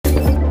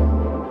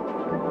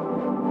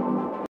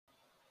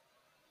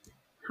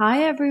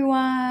Hi,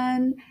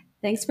 everyone.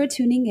 Thanks for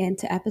tuning in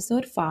to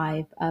episode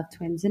 5 of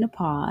Twins in a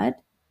Pod.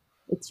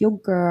 It's your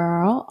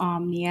girl,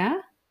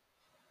 Omnia.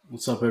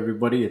 What's up,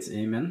 everybody? It's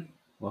Amen.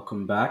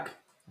 Welcome back.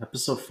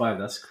 Episode 5,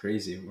 that's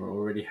crazy. We're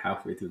already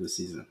halfway through the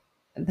season.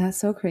 That's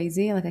so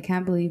crazy. Like, I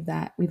can't believe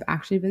that we've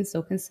actually been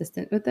so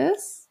consistent with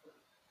this.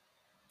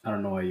 I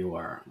don't know why you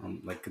are.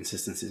 Like,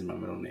 consistency is my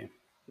middle name.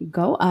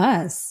 Go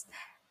us.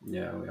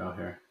 Yeah, we out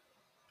here.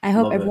 I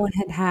hope Love it. everyone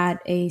had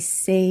a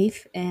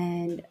safe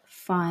and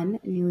fun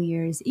New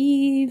Year's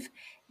Eve.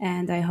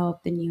 And I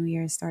hope the New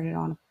Year started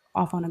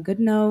off on a good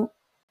note.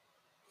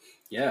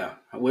 Yeah.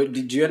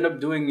 Did you end up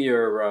doing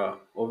your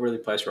overly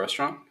priced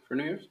restaurant for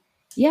New Year's?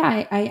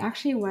 Yeah, I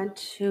actually went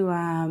to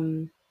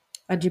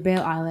a Jubail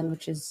Island,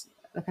 which is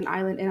like an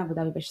island in Abu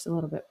Dhabi, but just a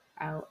little bit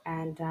out,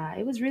 and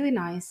it was really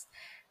nice.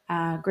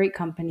 Great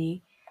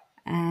company,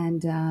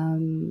 and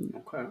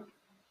Okay.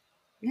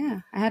 yeah,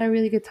 I had a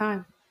really good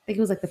time. I think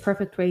it was like the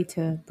perfect way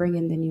to bring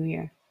in the new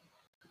year.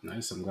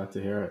 Nice. I'm glad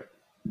to hear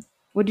it.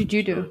 What did you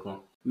It's really do?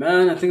 cool.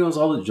 Man, I think it was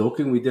all the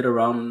joking we did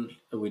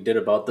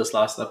about this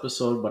last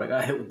episode, but I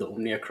got hit with the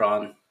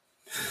Omicron.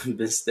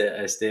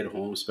 I stayed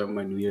home, spent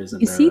my New Year's You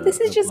under see,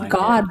 this is a just blanket.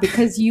 God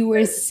because you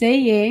were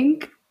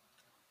saying,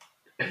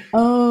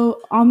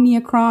 "Oh,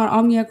 Omnicron,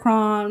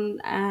 Omnicron,"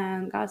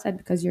 and God said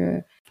because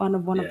you're fond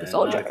of one of the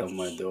Yeah, it knocked on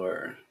my soldiers.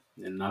 door.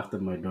 It knocked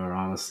on my door,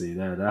 honestly.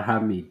 That had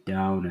me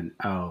down and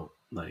out.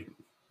 Like,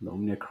 the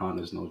Omicron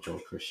is no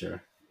joke for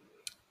sure.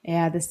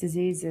 Yeah, this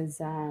disease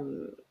is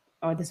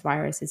or this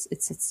virus is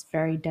it's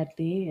very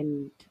deadly,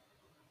 and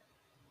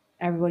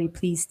everybody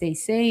please stay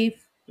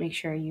safe. Make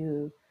sure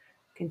you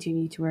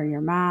continue to wear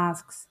your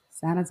masks,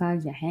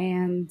 sanitize your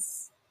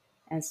hands,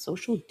 and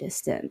social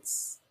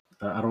distance.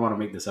 I don't want to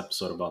make this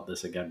episode about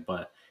this again,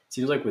 but it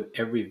seems like with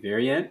every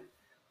variant,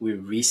 we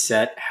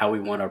reset how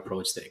we want to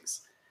approach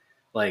things.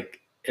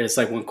 Like, it's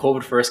like when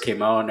COVID first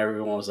came out and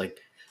everyone was like,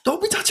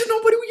 don't be touching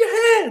nobody with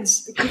your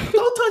hands. Don't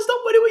touch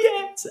nobody with your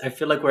hands. I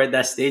feel like we're at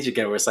that stage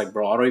again where it's like,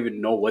 bro, I don't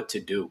even know what to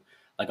do.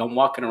 Like, I'm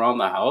walking around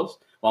the house.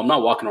 Well, I'm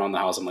not walking around the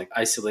house. I'm like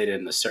isolated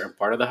in a certain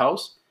part of the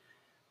house.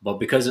 But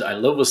because I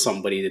live with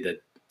somebody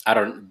that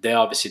they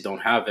obviously don't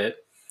have it,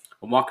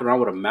 I'm walking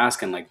around with a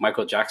mask and like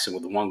Michael Jackson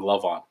with one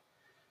glove on.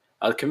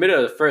 I was committed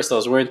at first. I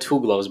was wearing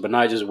two gloves, but now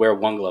I just wear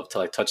one glove to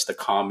like touch the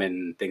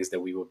common things that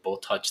we would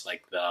both touch,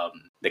 like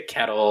the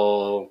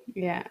kettle,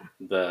 Yeah.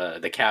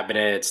 the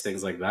cabinets,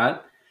 things like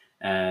that.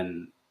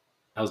 And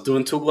I was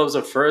doing two gloves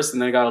at first,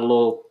 and then it got a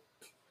little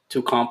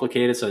too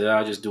complicated. So then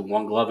I just do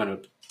one glove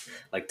and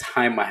like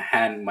tie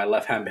my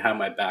left hand behind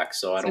my back,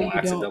 so I So don't you don't.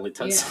 accidentally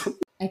touch Yeah.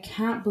 something. I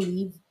can't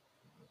believe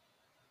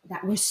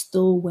that we're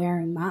still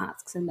wearing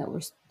masks and that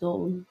we're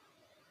still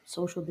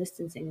social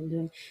distancing and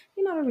doing,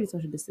 not everybody's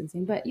social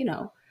distancing, but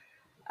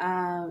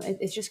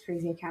it's just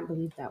crazy. I can't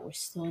believe that we're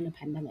still in a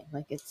pandemic.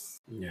 Like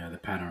it's Yeah, the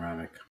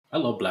panoramic. I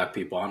love black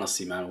people,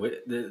 honestly, man.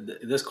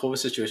 This COVID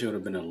situation would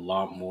have been a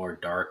lot more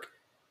dark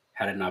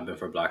had it not been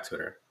for Black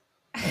Twitter.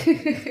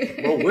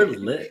 Bro, we're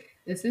lit.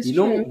 this is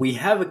true. We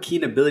have a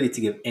keen ability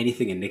to give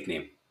anything a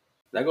nickname.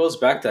 That goes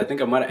back to, I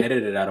think I might have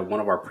edited it out of one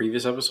of our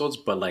previous episodes,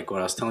 but like what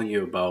I was telling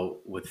you about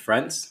with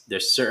friends,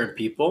 there's certain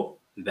people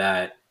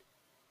that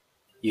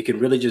you can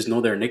really just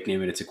know their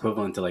nickname and it's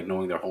equivalent to like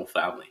knowing their whole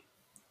family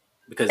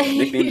because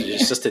nicknames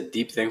is just a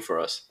deep thing for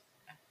us.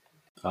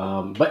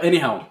 But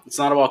anyhow, it's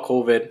not about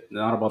COVID,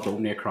 not about the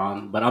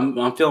Omicron, but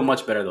I'm feeling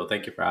much better though.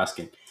 Thank you for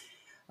asking.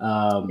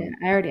 Yeah, Um,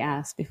 I already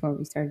asked before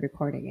we started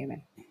recording,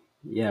 Amen.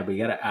 yeah, but you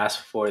gotta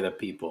ask for the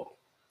people.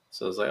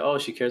 So it's like, oh,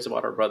 she cares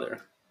about her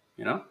brother,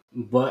 you know?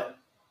 But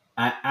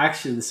I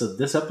actually, so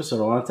this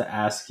episode, I wanted to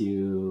ask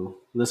you.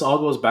 This all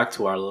goes back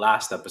to our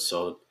last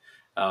episode.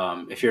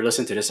 If you're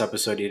listening to this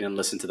episode, you didn't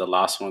listen to the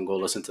last one. Go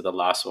listen to the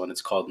last one.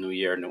 It's called New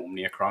Year, No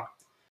Omicron.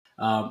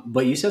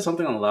 But you said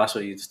something on the last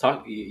one.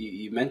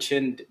 You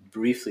mentioned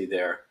briefly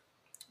there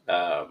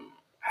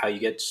how you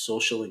get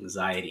social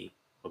anxiety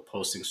of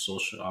posting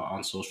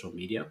on social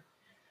media.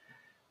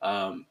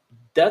 Um,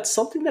 that's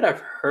something that I've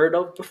heard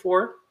of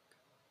before,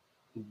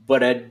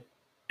 but I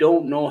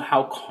don't know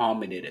how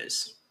common it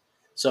is.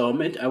 So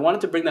I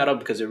wanted to bring that up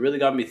because it really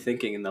got me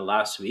thinking in the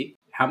last week.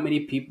 How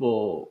many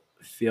people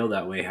feel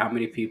that way? How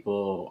many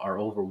people are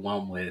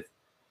overwhelmed with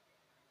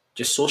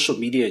just social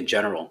media in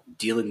general,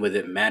 dealing with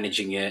it,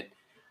 managing it?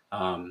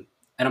 And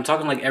I'm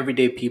talking like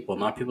everyday people,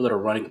 not people that are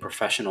running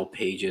professional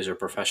pages or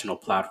professional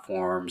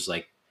platforms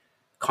like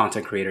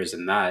content creators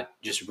and that,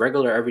 just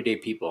regular everyday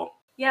people.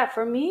 Yeah,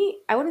 for me,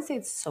 I wouldn't say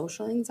it's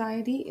social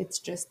anxiety, it's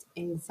just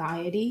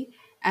anxiety.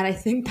 And I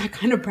think that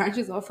kind of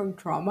branches off from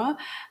trauma.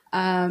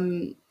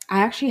 I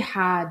actually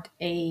had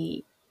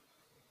a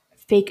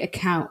fake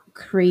account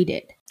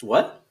created.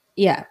 What?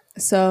 Yeah.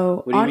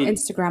 So What do you on mean?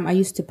 Instagram, I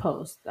used to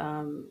post.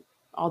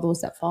 All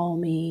those that follow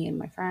me and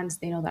my friends,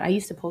 they know that I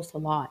used to post a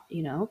lot.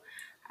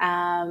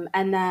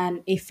 And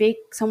then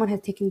someone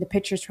had taken the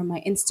pictures from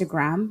my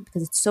Instagram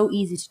because it's so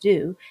easy to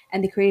do,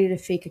 and they created a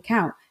fake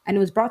account, and it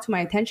was brought to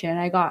my attention, and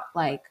I got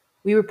like,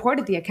 we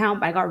reported the account,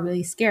 but I got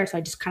really scared, so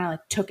I just kind of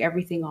like took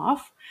everything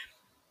off,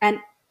 and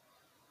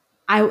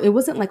it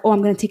wasn't like, oh,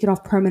 I'm going to take it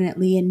off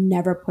permanently and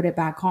never put it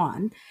back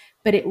on.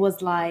 But it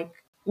was like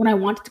when I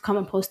wanted to come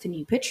and post a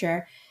new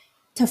picture,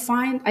 to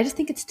find, I just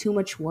think it's too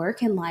much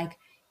work, and like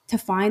to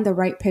find the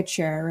right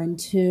picture and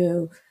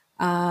to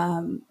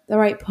the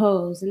right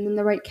pose and then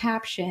the right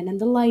caption and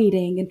the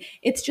lighting. And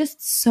it's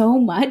just so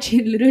much.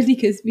 It literally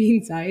gives me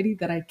anxiety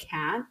that I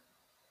can't.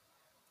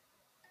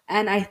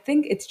 And I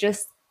think it's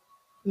just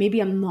maybe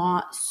I'm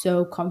not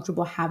so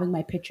comfortable having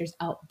my pictures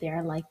out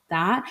there like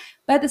that.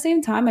 But at the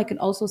same time, I can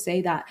also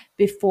say that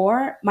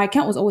before my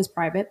account was always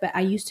private, but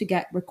I used to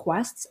get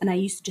requests and I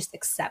used to just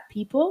accept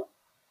people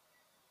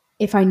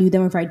if I knew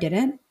them or if I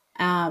didn't.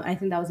 I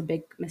think that was a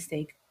big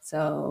mistake.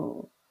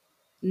 So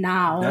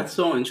now, That's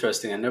so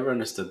interesting. I never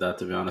understood that,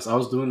 to be honest. I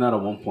was doing that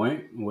at one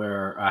point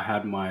where I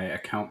had my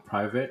account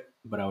private,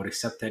 but I would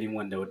accept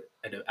anyone that would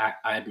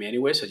add me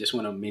anyway. So I just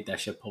want to make that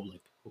shit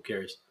public. Who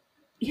cares?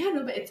 yeah,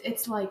 no, but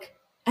it's like,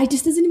 I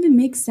just doesn't even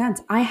make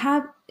sense. I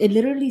have, it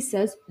literally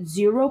says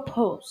 0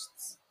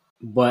 posts.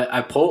 But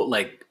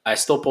I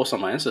still post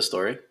on my Insta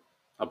story.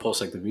 I post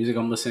like the music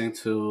I'm listening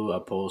to. I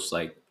post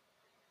like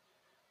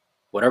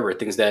whatever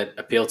things that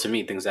appeal to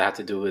me, things that have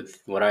to do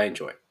with what I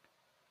enjoy.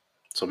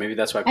 So maybe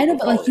that's why I know, people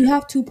but follow like you you.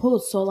 have 2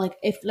 posts. So like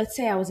if let's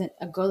say I was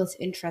a girl that's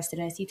interested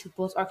and I see 2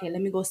 posts, okay,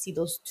 let me go see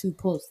those 2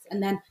 posts.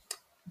 And then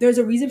there's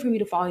a reason for me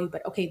to follow you,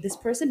 but okay, this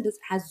person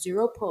has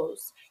 0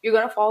 posts. You're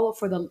gonna follow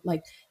for the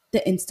like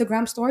the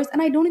Instagram stories.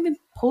 And I don't even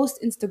post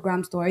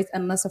Instagram stories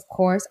unless of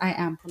course I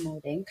am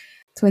promoting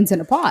Twins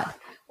in a Pod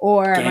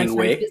or my friends'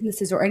 Gangway.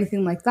 businesses or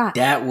anything like that.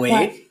 That But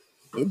way.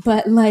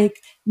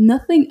 like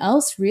nothing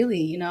else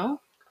really.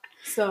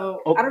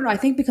 So I don't Oh, know. I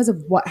think because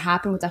of what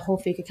happened with that whole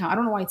fake account, I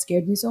don't know why it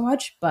scared me so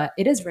much, but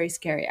it is very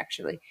scary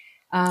actually.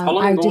 how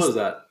long I ago just was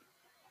that?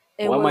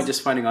 it Why am I was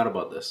just finding out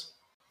about this?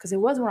 because it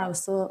was when I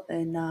was still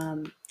in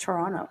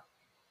Toronto.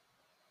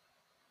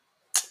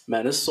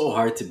 Man, it's so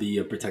hard to be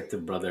a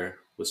protective brother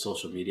with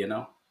social media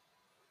now.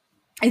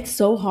 It's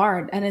so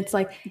hard, and it's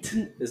like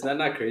Is that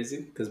not crazy?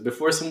 Because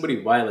before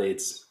somebody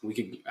violates,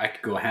 I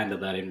could go handle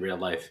that in real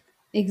life.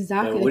 But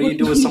exactly what like do what you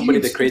do with you somebody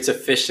that just, creates a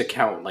fish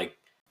account? Like,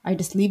 I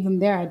just leave them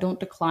there. I don't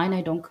decline.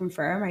 I don't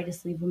confirm. I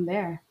just leave them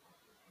there.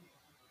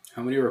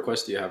 how many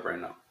requests do you have right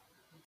now?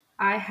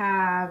 I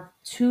have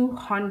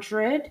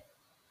 211.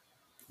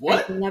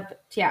 What,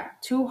 Yeah,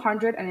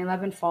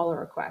 211 follow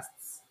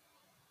requests.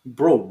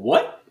 bro?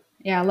 What?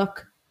 Yeah,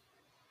 look.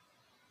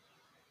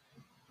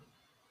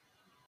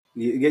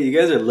 You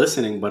guys are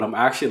listening, but I'm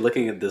actually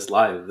looking at this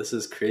live. This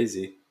is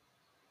crazy.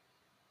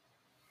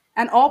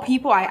 And all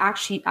people I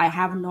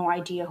have no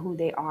idea who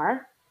they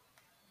are.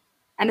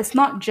 And it's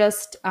not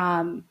just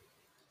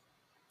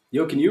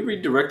Yo, can you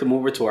redirect them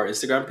over to our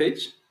Instagram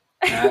page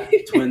at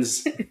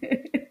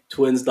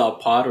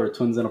twins.pod or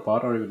twins in a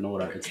pod? I don't even know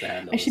what our Insta I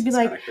handle is. should be It's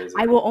kind like, of crazy.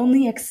 I will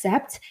only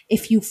accept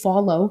if you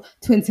follow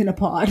Twins in a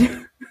Pod.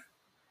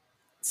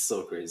 It's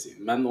so crazy,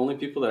 man. The only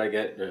people that I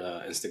get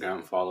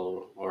Instagram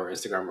follow or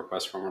Instagram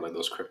requests from are like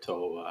those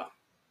crypto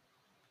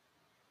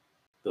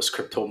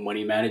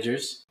money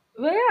managers.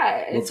 But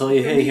yeah, They'll it's tell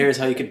you, for hey, me. here's It's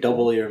how you very could cool.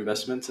 double your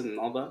investments and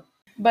all that.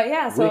 But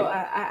yeah, so Wait,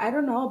 I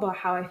don't know about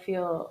how I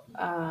feel.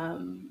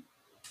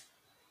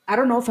 I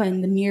don't know if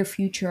in the near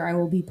future I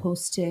will be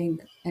posting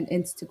an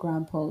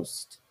Instagram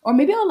post, or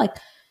maybe I'll like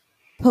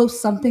post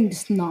something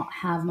just not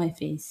have my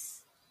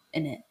face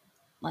in it,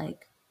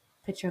 like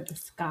picture of the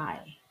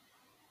sky,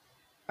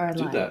 or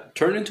do like that.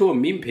 Turn into a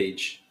meme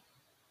page.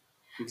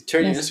 You can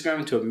turn your yes. Instagram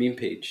into a meme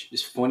page.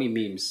 Just funny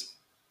memes,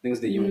 things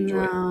that you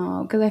enjoy.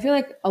 No, because I feel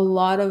like a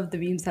lot of the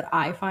memes that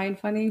I find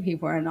funny,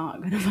 people are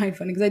not gonna find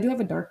funny. Because I do have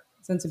a dark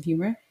sense of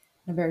humor,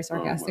 and a very Oh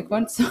my sarcastic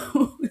one. god.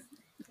 So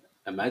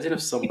Imagine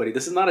if somebody,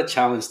 this is not a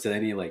challenge to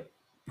any like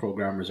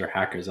programmers or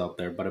hackers out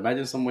there, but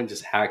imagine someone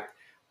just hacked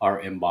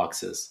our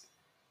inboxes.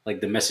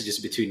 Like the messages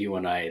between you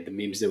and I, the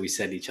memes that we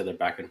send each other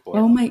back and forth.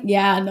 oh my,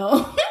 yeah,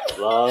 no,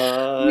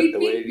 Blood, we'd the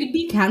be way we'd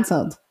be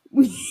canceled.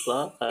 We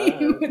blood.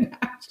 would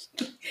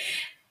actually,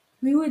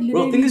 we would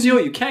Bro, thing literally is, yo,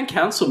 be. you can't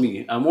cancel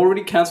me. I'm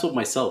already canceled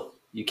myself.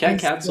 You I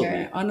can't cancel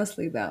swear, me.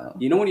 honestly though,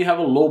 You know when you have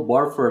a low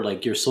bar for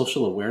like your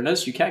social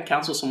awareness, you can't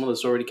cancel someone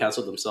that's already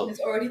canceled it's themselves.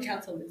 already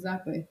canceled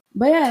exactly.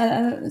 But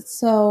yeah,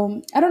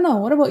 so I don't know.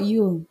 What about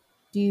you?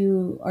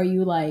 Are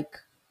you like?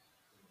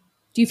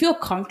 Do you feel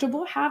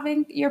comfortable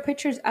having your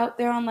pictures out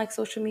there on like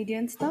social media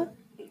and stuff?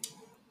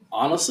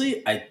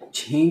 Honestly, I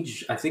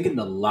changed. I think in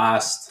the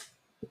last,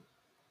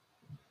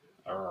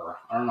 I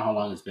don't know how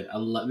long it's been.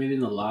 Maybe in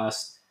the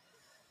last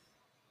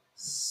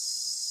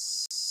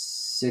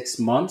 6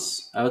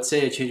 months, I would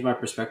say I changed my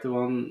perspective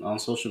on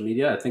social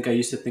media. I think I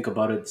used to think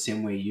about it the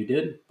same way you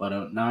did,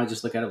 but now I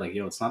just look at it like,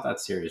 yo, it's not that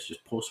serious.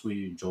 Just post what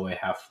you enjoy,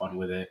 have fun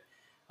with it.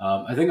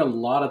 I think a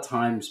lot of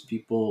times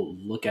people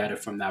look at it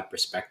from that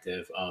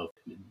perspective of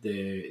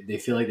they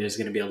feel like there's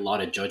going to be a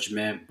lot of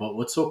judgment. But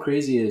what's so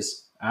crazy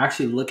is I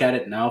actually look at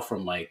it now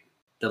from like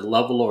the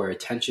level or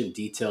attention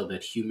detail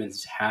that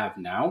humans have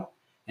now,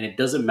 and it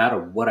doesn't matter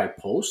what I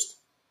post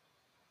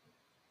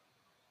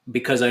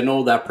because I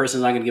know that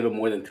person's not going to give it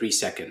more than 3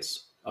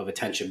 seconds of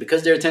attention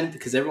because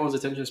everyone's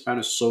attention span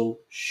is so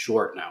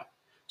short now.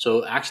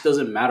 So it actually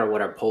doesn't matter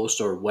what I post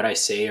or what I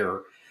say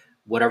or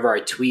whatever I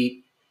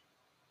tweet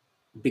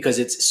because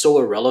it's so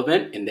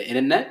irrelevant in the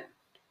internet.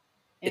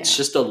 It's Yeah.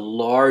 just a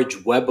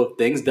large web of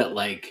things that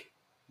like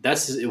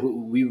that's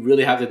we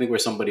really have to think we're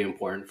somebody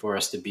important for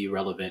us to be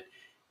relevant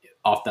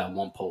off that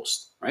one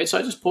post, right? So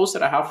I just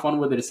posted, I have fun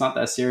with it. It's not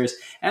that serious.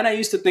 And I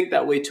used to think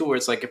that way too, where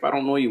it's like, if I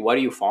don't know you, why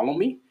do you follow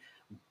me?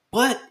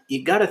 But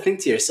you got to think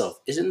to yourself,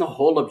 isn't the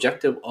whole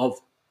objective of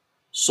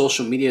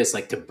social media is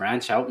like to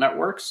branch out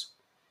networks?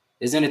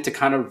 Isn't it to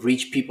kind of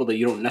reach people that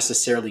you don't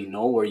necessarily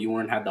know or you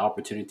weren't had the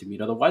opportunity to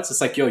meet otherwise? It's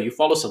like, yo, you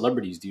follow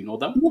celebrities. Do you know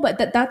them? No, but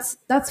that's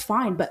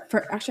fine. But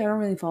for actually, I don't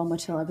really follow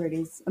much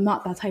celebrities. I'm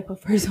not that type of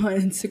person on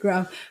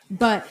Instagram.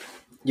 But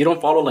You don't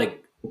follow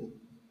like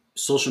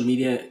social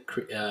media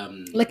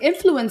like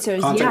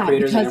influencers, content yeah,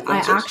 creators and because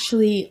I influencers?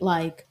 actually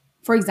like,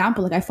 for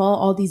example, like I follow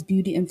all these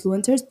beauty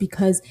influencers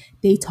because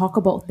they talk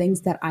about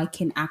things that I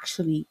can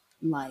actually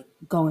like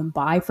go and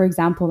buy. For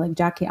example, like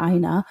Jackie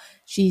Aina,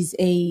 she's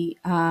a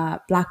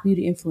black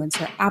beauty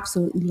influencer.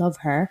 Absolutely love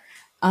her.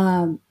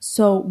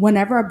 So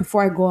whenever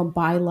before I go and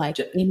buy like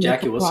a Jackie,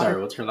 makeup what's sorry,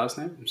 product, what's her last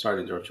name? I'm sorry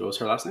to interrupt you. What's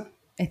her last name?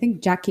 I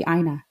think Jackie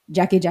Aina,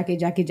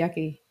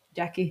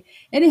 Jackie.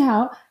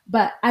 Anyhow,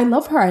 but I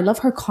love her. I love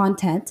her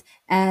content,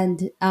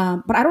 and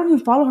but I don't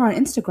even follow her on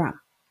Instagram.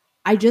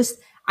 I just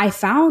I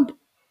found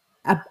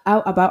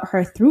out about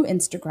her through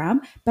Instagram,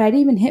 but I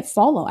didn't even hit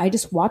follow. I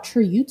just watch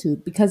her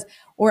YouTube because,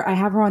 or I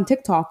have her on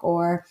TikTok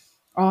or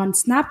on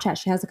Snapchat.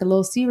 She has like a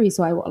little series,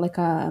 so I like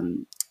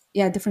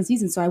yeah, different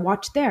seasons. So I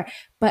watch there,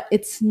 but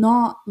it's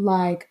not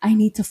like I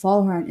need to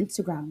follow her on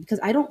Instagram because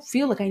I don't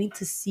feel like I need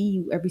to see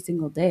you every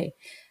single day.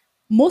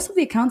 Most of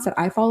the accounts that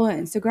I follow on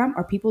Instagram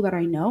are people that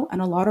I know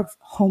and a lot of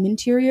home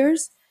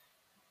interiors,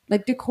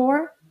 like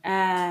decor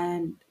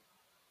and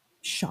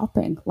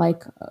shopping,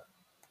 like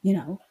you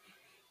know.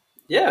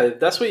 Yeah, if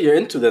that's what you're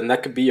into, then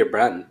that could be your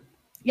brand.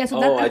 Yeah,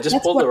 so Oh, I just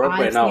that's pulled what her up I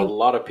right now. A think.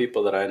 lot of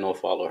people that I know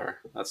follow her.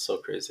 That's so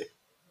crazy.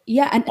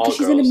 Yeah, and because All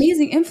she's an girls.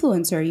 amazing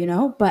influencer, you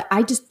know, but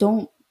I just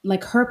don't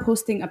like her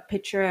posting a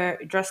picture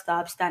dressed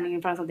up, standing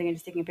in front of something and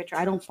just taking a picture.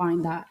 I don't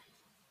find that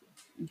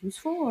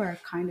useful or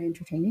kind of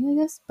entertaining,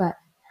 I guess. But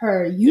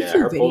her Yeah, YouTube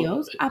her post.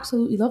 videos,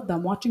 absolutely love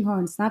them. Watching her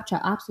on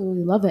Snapchat,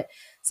 absolutely love it.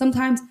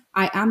 Sometimes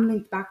I am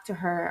linked back to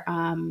her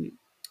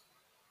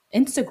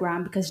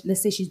Instagram because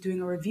let's say she's doing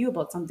a review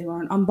about something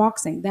or an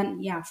unboxing,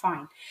 then yeah,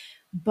 fine.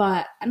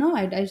 But no,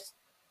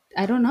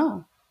 I don't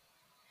know.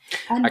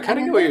 I And kind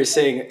of get what you're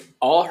saying.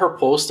 All her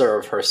posts are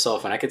of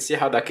herself, and I could see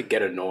how that could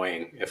get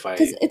annoying if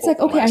because I it's like,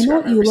 open okay, my I know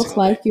Instagram what you every look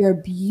single day. like. You're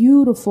a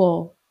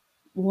beautiful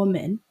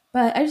woman,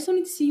 but I just don't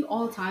need to see you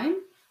all the time.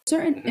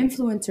 Certain Hmm.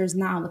 influencers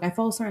now, like I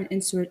follow certain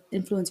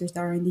influencers that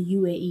are in the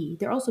UAE.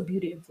 They're also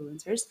beauty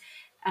influencers.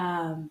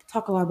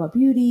 Talk a lot about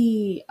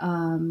beauty,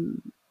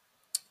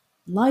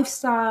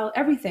 lifestyle,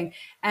 everything,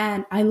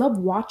 and I love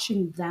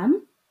watching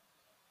them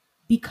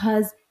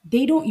because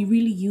they don't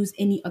really use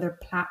any other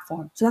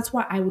platform. So that's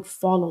why I would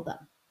follow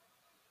them.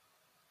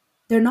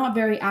 They're not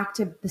very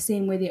active the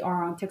same way they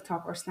are on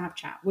TikTok or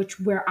Snapchat, which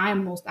where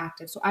I'm most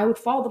active. So I would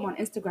follow them on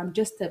Instagram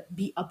just to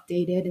be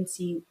updated and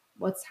see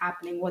what's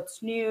happening,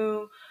 what's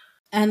new.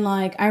 And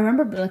like I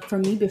remember like for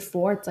me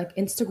before, it's like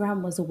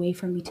Instagram was a way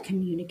for me to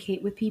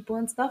communicate with people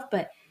and stuff,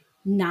 but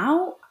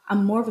now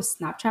I'm more of a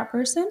Snapchat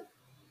person,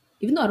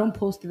 even though I don't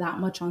post that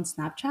much on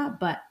Snapchat,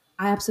 but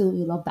I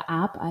absolutely love the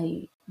app.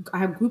 I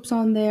have groups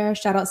on there.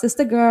 Shout out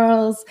Sister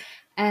Girls,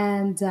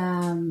 and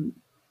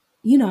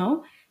you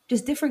know,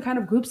 just different kind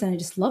of groups, and I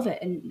just love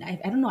it. And I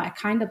don't know. I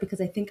kind of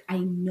because I think I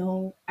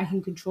know I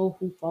can control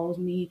who follows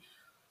me.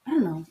 I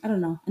don't know. I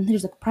don't know. And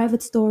there's like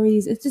private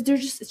stories. It's just they're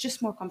just it's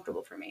just more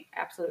comfortable for me.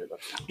 I absolutely love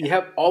You Snapchat.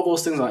 have all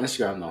those things on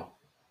Instagram, though.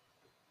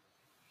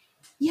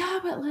 Yeah,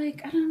 but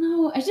like I don't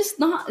know. It's just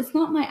not. It's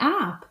not my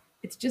app.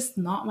 It's just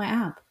not my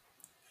app.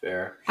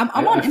 Fair. I'm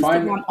I on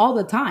find Instagram all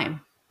the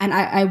time. And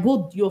I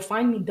will, you'll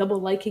find me double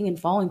liking and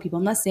following people.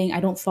 I'm not saying I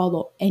don't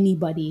follow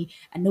anybody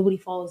and nobody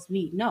follows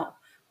me. No.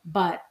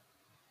 But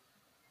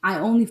I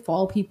only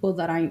follow people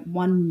that I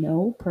one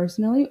know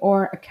personally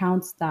or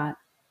accounts that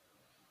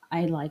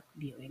I like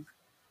viewing.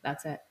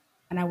 That's it.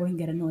 And I wouldn't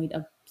get annoyed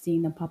of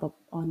seeing them pop up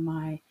on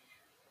my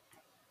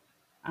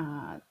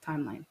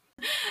timeline.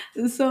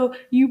 So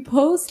you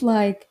post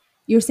like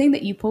you're saying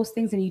that you post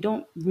things and you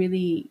don't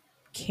really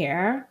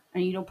care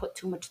and you don't put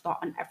too much thought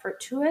and effort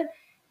to it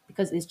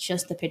because it's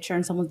just a picture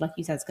and someone's like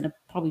you said is gonna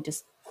probably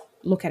just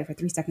look at it for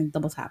 3 seconds,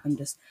 double tap and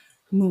just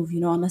move, you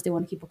know, unless they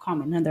want to keep a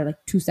comment and they're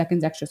like 2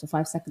 seconds extra, so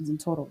 5 seconds in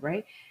total,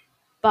 right?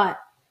 But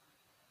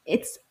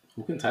it's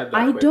who can type that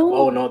I quick.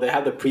 Oh don't no, they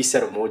have the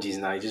preset emojis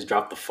now. You just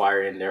drop the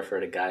fire in there for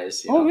the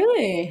guys. oh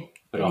really?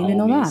 For I the didn't even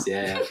know homies. that.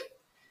 Yeah.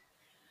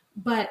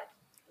 But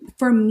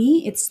for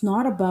me, it's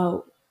not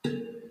about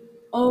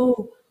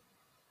oh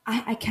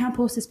I can't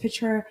post this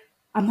picture.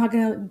 I'm not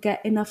gonna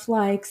get enough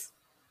likes,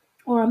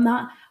 or I'm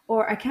not,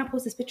 or I can't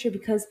post this picture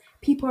because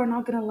people are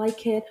not gonna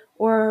like it,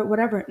 or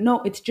whatever.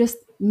 No, it's just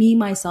me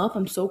myself.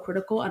 I'm so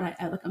critical, and I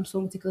like I'm so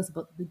meticulous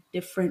about the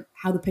different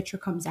how the picture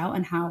comes out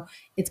and how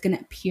it's gonna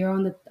appear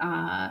on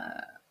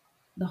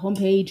the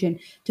homepage and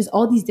just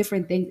all these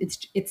different things.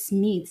 It's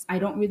me. I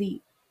don't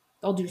really,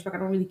 all due respect, I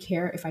don't really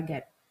care if I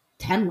get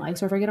 10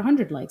 likes or if I get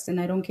 100 likes, and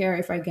I don't care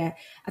if I get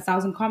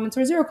 1,000 comments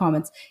or 0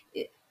 comments.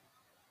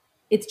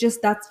 It's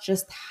just that's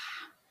just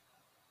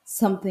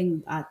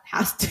something that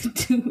has to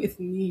do with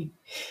me.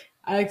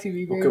 I like to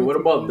be Okay, very what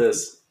about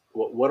meticulous. this?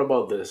 What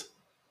about this?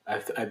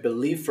 I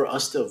believe for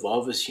us to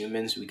evolve as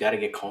humans, we got to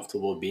get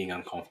comfortable being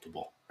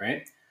uncomfortable,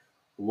 right?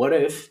 What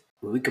if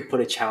we could put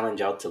a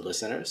challenge out to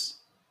listeners?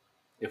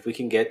 If we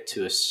can get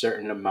to a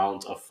certain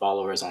amount of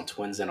followers on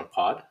Twins in a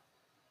Pod,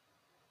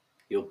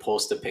 you'll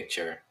post a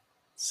picture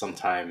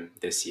sometime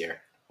this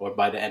year or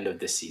by the end of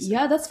this season.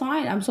 Yeah, that's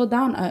fine. I'm so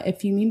down.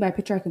 If you mean by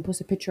picture, I can post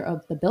a picture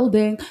of the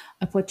building,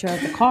 a picture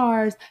of the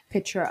cars,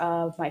 picture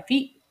of my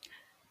feet.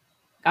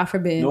 God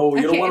forbid. No,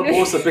 you don't want to Okay.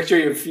 post a picture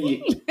of your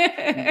feet.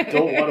 You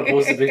don't want to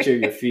post a picture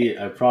of your feet.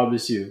 I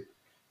promise you.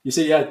 You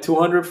say you had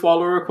 200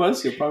 follower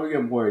requests, you'll probably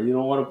get more. You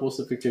don't want to post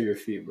a picture of your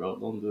feet, bro.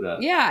 Don't do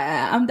that.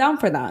 Yeah, I'm down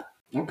for that.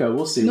 Okay,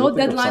 we'll see. No We'll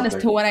think of deadline as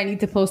something. to when I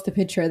need to post a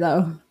picture,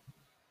 though.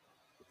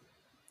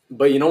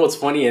 But you know what's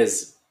funny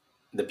is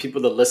the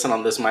people that listen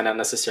on this might not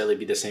necessarily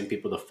be the same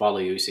people that follow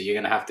you. So you're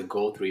gonna have to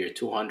go through your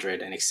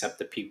 200 and accept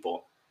the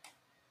people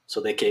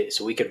so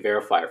we could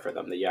verify for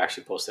them that you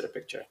actually posted a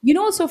picture. You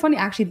know what's so funny?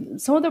 Actually,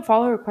 some of the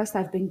follower requests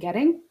I've been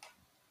getting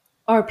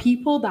are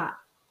people that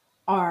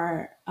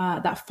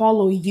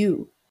follow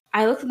you.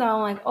 I looked at them,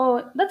 I'm like,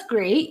 oh, that's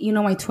great. You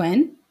know, my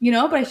twin,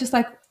 but it's just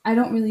like, I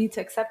don't really need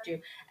to accept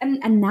you.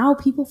 And now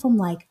people from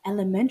like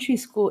elementary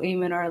school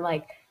even are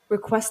like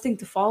requesting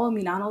to follow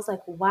me now. And I was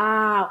like,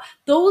 wow,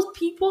 those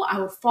people I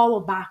would follow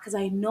back because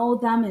I know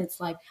them. And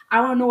it's like, I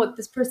want to know what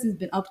this person's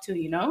been up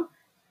to.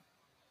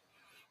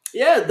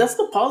 Yeah, that's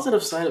the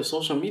positive side of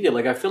social media.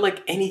 Like I feel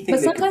like But anything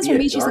there could sometimes be for a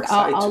me, it's just dark like,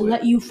 I'll, side I'll to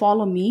let it. you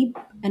follow me.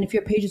 And if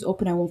your page is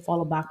open, I won't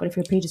follow back. But if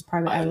your page is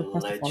private, I I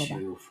request to follow let back.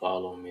 you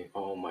follow me.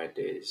 Oh my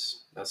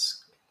days.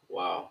 That's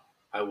wow.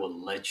 I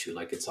will let you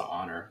like it's an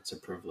honor. It's a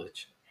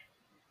privilege.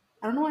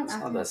 I don't know why I'm It's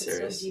not acting that like it's so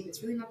serious. deep.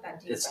 It's really not that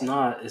deep, It's right?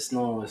 not. It's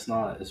no. It's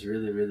not. It's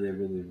really, really,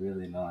 really,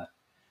 really not.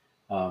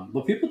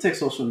 But people take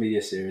social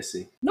media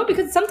seriously. No,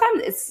 because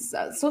sometimes it's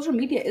social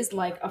media is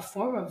like a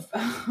form of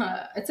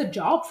it's a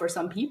job for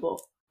some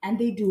people, and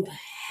they do a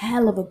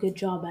hell of a good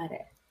job at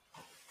it.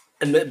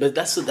 But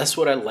that's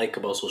what I like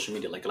about social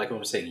media. Like I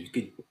was saying,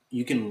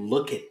 you can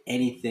look at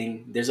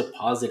anything. There's a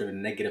positive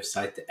and negative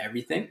side to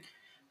everything.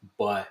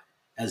 But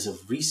as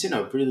of recent,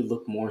 I've really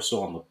looked more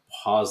so on the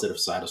positive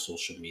side of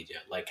social media,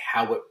 like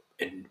how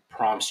it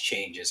prompts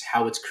changes,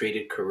 how it's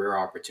created career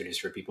opportunities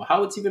for people,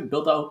 how it's even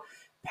built out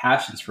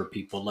passions for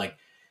people. Like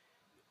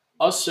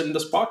us in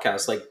this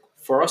podcast, like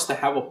for us to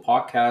have a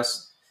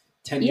podcast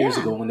 10 years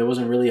Yeah, ago when there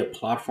wasn't really a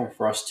platform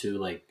for us to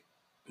like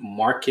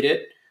market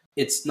it,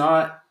 it's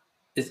not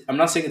I'm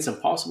not saying it's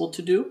impossible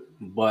to do,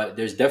 but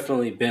there's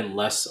definitely been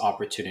less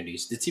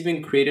opportunities. It's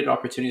even created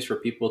opportunities for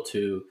people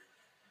to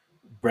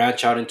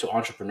branch out into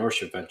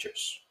entrepreneurship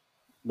ventures.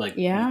 Like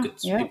you yeah, could,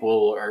 yeah,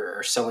 people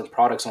are selling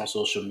products on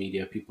social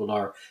media. People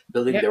are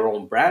building yep, their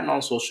own brand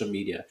on social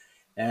media,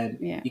 and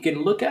yeah. you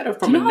can look at it Do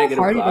from you a know how negative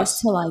hard it is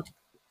to glass. like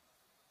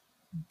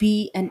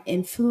be an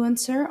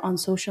influencer on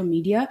social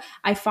media?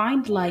 I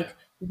find Oh yeah, like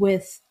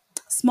with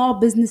small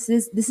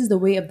businesses, this is the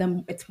way of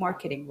them. It's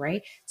marketing,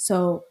 right?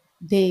 So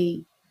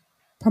they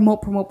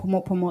promote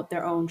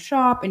their own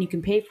shop, and you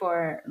can pay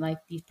for like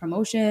these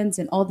promotions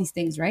and all these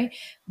things, right?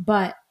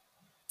 But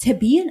to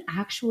be an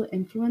actual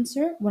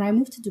influencer, when I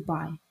moved to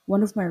Dubai,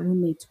 one of my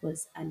roommates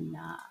was an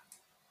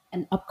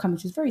upcoming.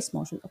 She's very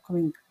small. She's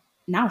upcoming.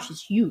 Now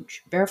she's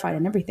huge, verified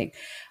and everything.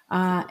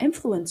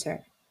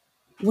 Influencer.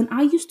 When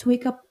I used to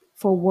wake up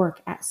for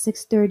work at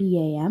 6:30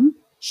 a.m.,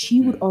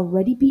 she would mm,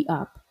 already be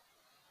up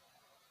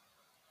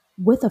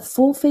with a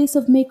full face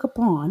of makeup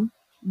on,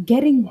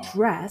 getting wow.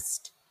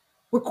 dressed,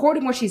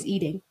 recording what she's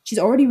eating. She's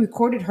already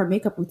recorded her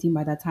makeup routine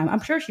by that time.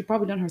 I'm sure she's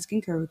probably done her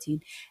skincare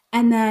routine.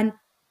 And then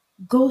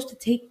goes to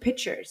take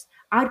pictures.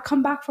 I'd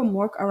come back from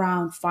work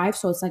around 5,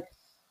 so it's like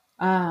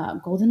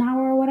golden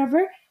hour or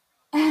whatever.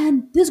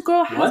 And this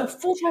girl has a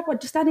What? full tripod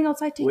just standing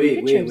outside taking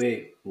pictures.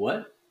 Wait.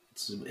 What?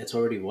 It's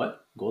already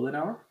what? Golden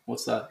hour?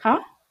 What's that? Huh?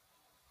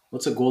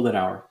 What's a golden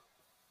hour?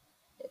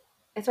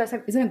 That's why I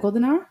said, isn't it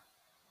golden hour?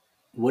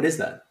 What is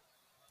that?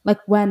 Like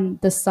when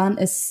the sun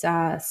is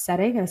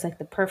setting and it's like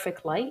the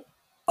perfect light.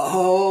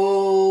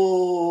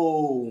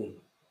 Oh,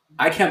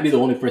 I can't be the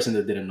only person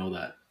that didn't know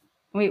that.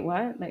 Wait,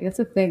 what? Like that's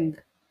a thing.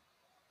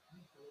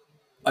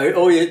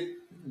 Yeah,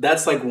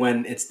 that's like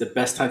when it's the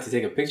best time to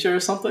take a picture or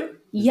something. Is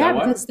Yeah, that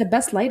because why? it's the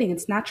best lighting.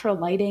 It's natural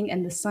lighting,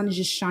 and the sun is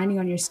just shining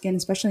on your skin,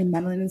 especially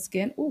melanin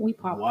skin. Oh, we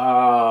pop.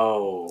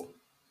 Wow.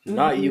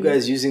 Not you Hmm.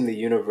 guys using the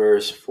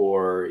universe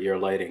for your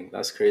lighting.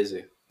 That's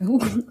crazy.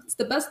 It's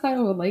the best type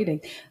of lighting.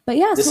 But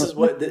yeah, so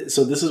like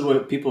So this is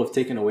what people have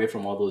taken away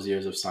from all those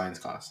years of science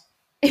class.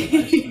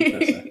 Nice,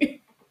 interesting.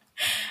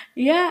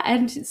 yeah,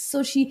 and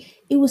so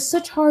it was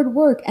such hard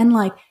work, and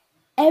like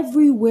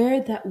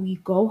everywhere that we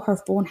go, her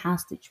phone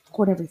has to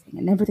record everything,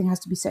 and everything has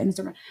to be set in a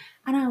certain.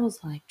 And I was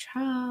like,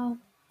 child,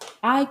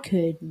 I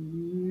could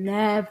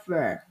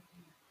never.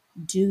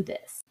 do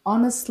this.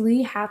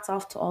 Honestly, hats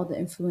off to all the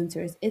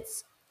influencers.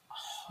 It's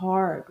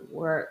hard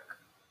work.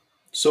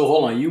 So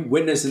hold on, you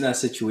witnessed in that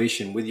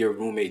situation with your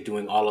roommate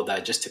doing all of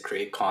that just to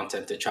create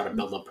content to try to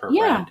build up her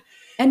Yeah. brand,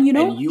 And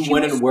and you she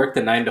went was and so worked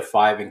the 9 to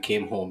 5 and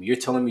came home. You're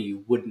telling me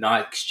you would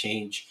not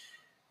exchange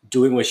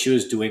doing what she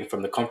was doing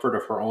from the comfort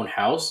of her own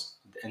house,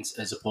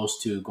 as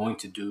opposed to going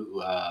to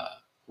do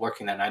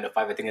working that 9 to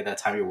 5. I think at that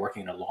time you were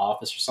working in a law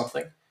office or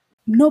something.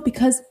 no,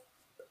 because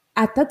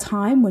at the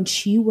time when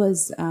she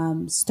was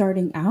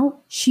starting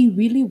out, she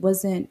really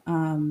wasn't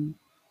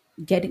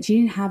she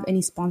didn't have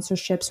any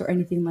sponsorships or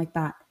anything like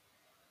that.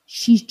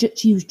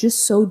 She was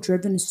just so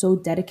driven, so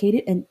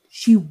dedicated, and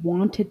she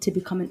wanted to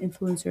become an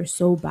influencer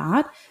so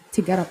bad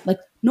to get up. Like,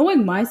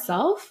 knowing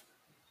myself,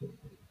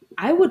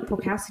 I would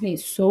procrastinate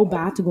so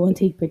bad to go and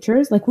take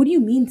pictures. Like, what do you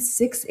mean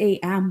 6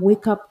 a.m.?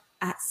 Wake up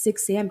at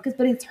 6 a.m. Because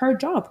but it's her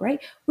job,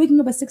 right? Waking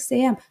up at 6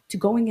 a.m. to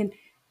going in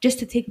just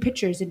to take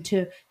pictures and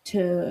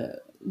to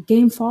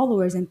gain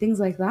followers and things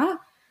like that.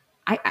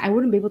 I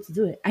wouldn't be able to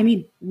do it. I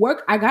mean,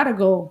 work, I gotta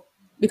go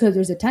because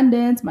there's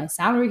attendance, my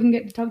salary can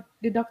get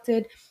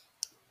deducted.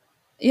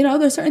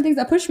 There's certain things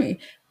that push me.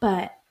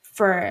 But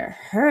for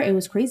her, it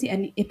was crazy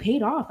and it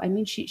paid off. I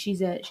mean,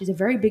 she's a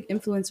very big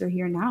influencer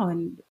here now,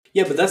 and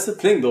Yeah, but that's the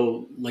thing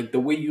though. Like the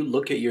way you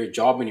look at your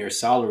job and your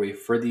salary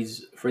for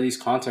these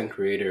content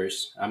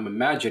creators, I'm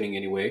imagining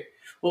anyway.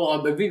 Well,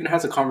 I've even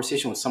had a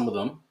conversation with some of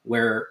them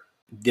where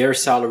their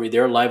salary,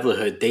 their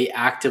livelihood, they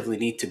actively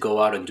need to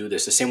go out and do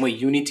this. The same way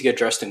you need to get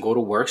dressed and go to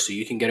work so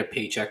you can get a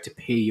paycheck to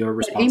pay your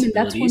but Eamon,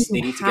 that's when responsibilities. you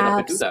They need to get up and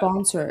have do that.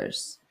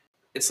 sponsors.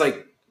 It's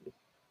like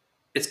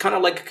it's kind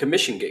of like a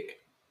commission gig.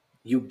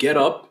 You get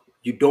up,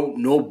 you don't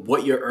know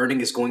what your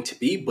earning is going to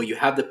be, but you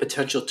have the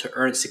potential to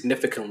earn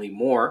significantly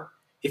more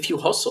if you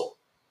hustle.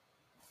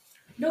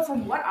 No,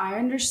 from what I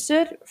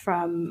understood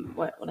from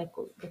what like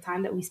the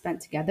time that we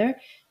spent together,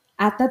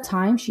 at that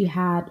time she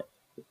had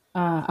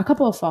a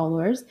couple of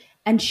followers,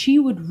 and she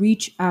would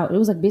reach out. It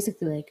was like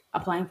basically like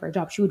applying for a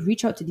job. She would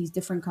reach out to these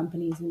different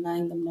companies and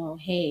letting them know,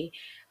 hey,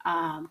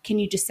 can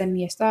you just send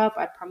me your stuff?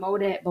 I'd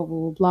promote it, blah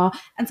blah blah blah.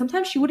 And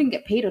sometimes she wouldn't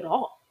get paid at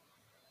all.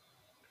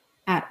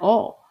 Uh,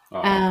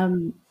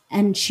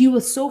 And she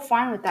was so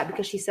fine with that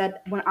because she said,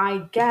 when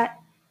I get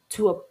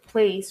to a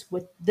place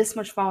with this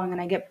much following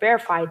and I get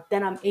verified,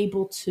 then I'm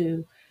able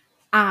to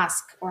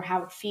ask or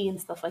have a fee and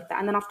stuff like that.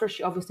 And then after,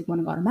 she obviously went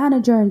and got a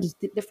manager and just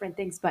did different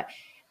things. But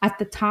at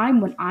the time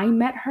when I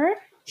met her,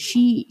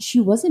 she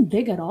wasn't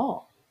big at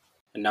all.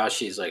 and now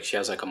she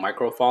has like a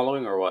micro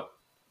following or what?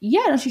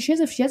 Yeah, no, she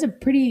has a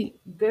pretty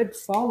good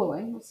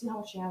following. Let's see how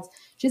much she has.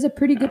 She has a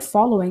pretty good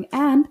following,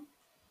 and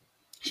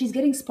she's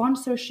getting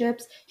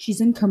sponsorships. She's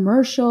in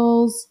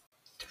commercials.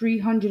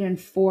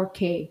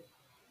 304K.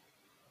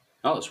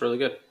 Oh, it's really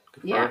good.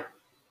 Good for Yeah. her.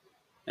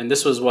 And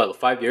this was what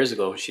 5 years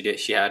ago. She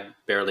had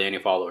barely any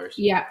followers.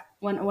 Yeah.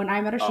 When I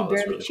met her, Oh,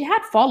 that's really she cool.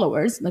 had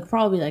followers, like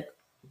probably like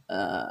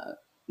a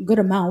good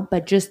amount,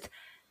 but just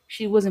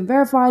she wasn't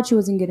verified. She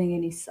wasn't getting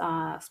any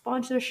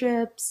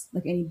sponsorships,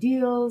 like any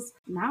deals.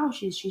 Now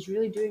she's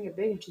really doing it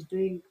big and she's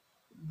doing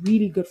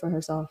really good for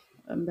herself.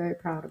 I'm very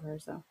proud of her.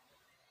 So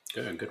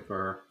Good for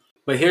her.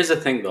 But here's the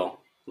thing though,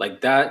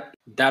 like that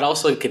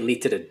also can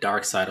lead to the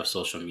dark side of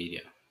social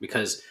media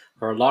because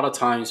for a lot of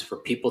times for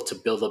people to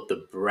build up their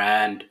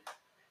brand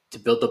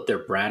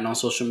on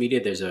social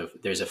media, there's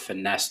a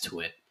finesse to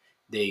it.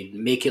 They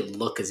make it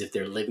look as if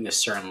they're living a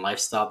certain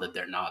lifestyle that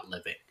they're not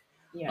living.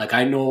 yeah, Like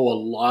I know a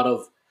lot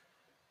of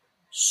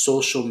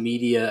social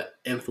media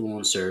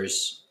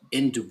influencers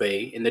in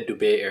Dubai, in the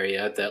Dubai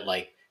area, that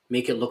like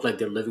make it look like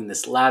they're living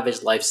this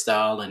lavish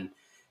lifestyle, and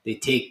they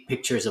take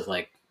pictures of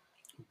like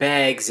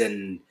bags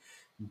and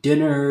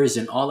dinners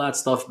and all that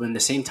stuff, but in the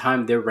same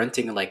time they're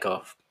renting like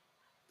a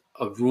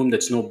room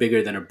that's no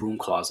bigger than a broom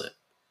closet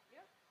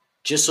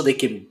just so they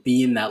can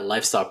be in that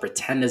lifestyle,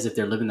 pretend as if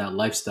they're living that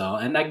lifestyle.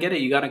 And I get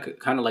it, you gotta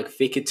kind of like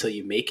fake it till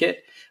you make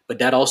it, but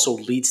that also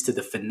leads to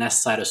the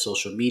finesse side of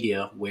social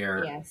media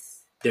where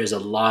yes, there's a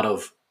lot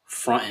of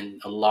fronting,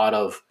 a lot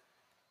of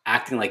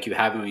acting like you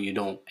have it when you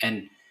don't.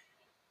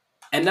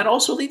 And that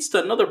also leads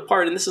to another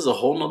part, and this is a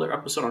whole nother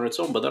episode on its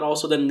own, but that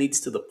also then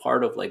leads to the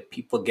part of like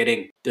people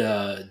getting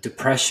the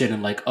depression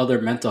and like other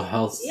mental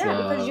health yeah,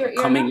 because you're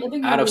not coming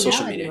living out your of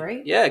social reality, media.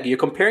 right? Yeah, you're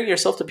comparing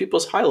yourself to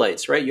people's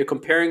highlights, right? You're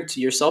comparing to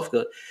yourself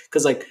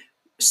because like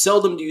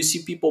seldom do you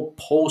see people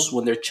post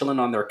when they're chilling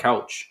on their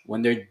couch,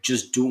 when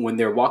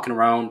they're walking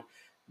around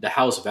the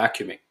house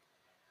vacuuming,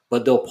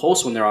 but they'll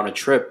post when they're on a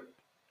trip.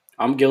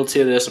 I'm guilty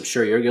of this. I'm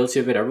sure you're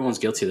guilty of it. Everyone's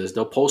guilty of this.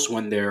 They'll post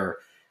when they're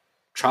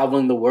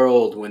traveling the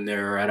world, when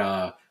they're at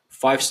a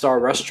 5-star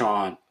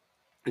restaurant,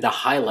 the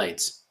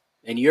highlights.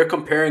 And you're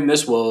comparing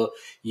this, well,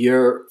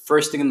 you're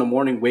first thing in the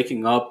morning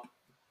waking up,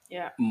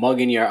 Yeah.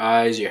 mug in your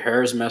eyes, your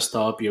hair is messed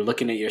up, you're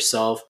looking at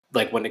yourself.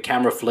 Like when the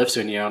camera flips,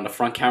 when you're on the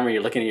front camera,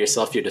 you're looking at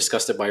yourself, you're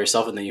disgusted by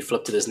yourself, and then you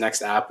flip to this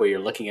next app where you're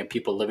looking at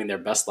people living their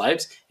best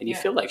lives and you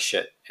Yeah. feel like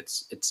shit.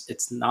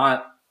 It's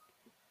not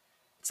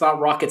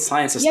rocket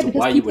science as Yeah, to because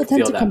why you people would tend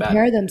feel to that bad.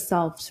 compare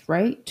themselves,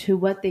 right, to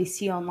what they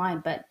see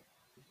online, but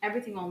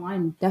everything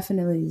online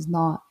definitely is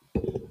not.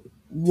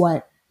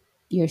 what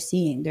you're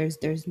seeing. There's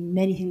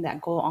many things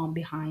that go on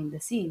behind the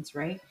scenes,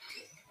 right?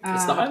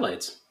 It's the Um,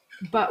 highlights.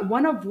 but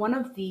one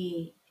of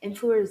the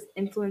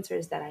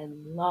influencers that I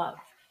love,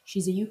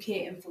 she's a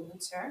UK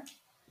influencer.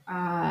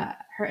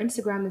 Her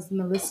Instagram is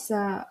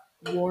Melissa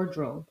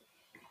Wardrobe.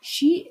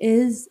 She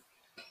is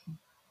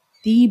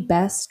the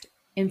best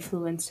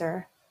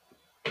influencer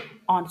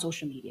on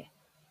social media.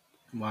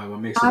 Why? What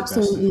makes her the best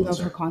Absolutely love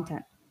her influencer?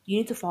 content. You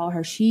need to follow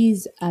her.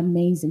 She's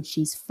amazing.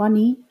 She's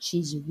funny.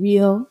 She's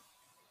real.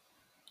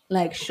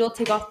 Like she'll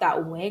take off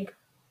that wig,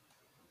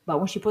 but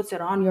when she puts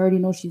it on, you already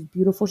know she's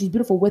beautiful. She's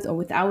beautiful with or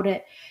without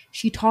it.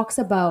 She talks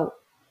about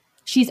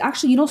she's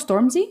actually,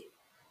 Stormzy?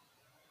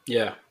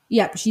 Yeah.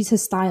 Yeah, she's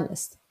his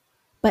stylist.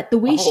 But the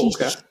way Oh, she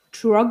okay.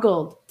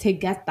 struggled to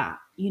get that,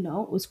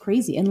 was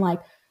crazy. And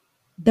like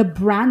the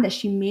brand that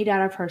she made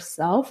out of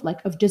herself,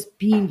 like of just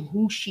being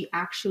who she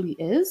actually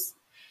is,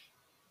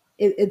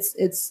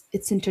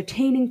 it's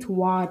entertaining to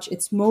watch.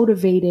 It's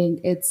motivating.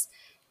 It's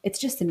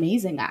just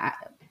amazing.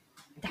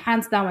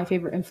 Hands down, my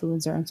favorite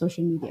influencer on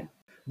social media.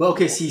 But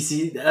okay,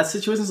 see, that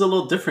situation is a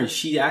little different.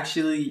 She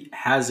actually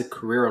has a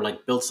career, or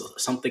like built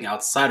something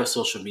outside of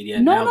social media,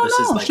 and No, now no, this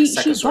is no. like a She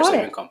second source got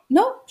of it. income.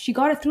 No, she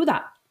got it through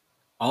that.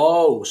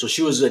 Oh, so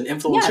she was an Yeah.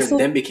 influencer, So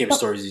then became so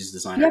Stories yeah,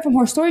 designer. from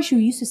her story, she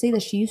used to say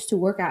that she used to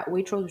work at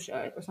Waitrose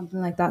or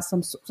something like that,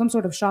 some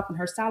sort of shop, and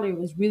her salary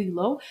was really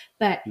low.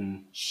 But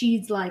Hmm.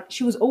 she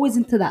was always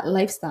into that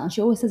lifestyle.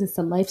 She always says it's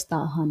a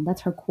lifestyle, hun.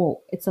 That's her quote.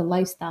 It's a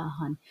lifestyle,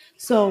 hun.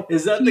 So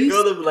Is she that the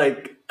girl used. that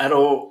like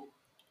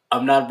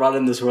I'm not brought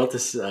in this world to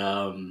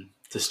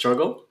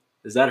struggle?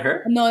 Is that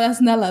her? No,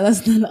 that's Nella.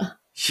 That's Nella.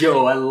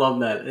 Yo, I love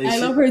that. I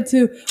love her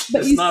too. But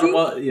It's you not see,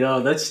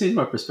 about that changed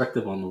my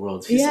perspective on the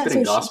world. She's yeah.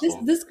 spitting So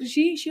gospel.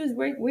 she was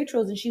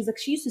Waitrose, and she's like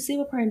she used to save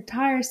up her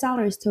entire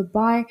salaries to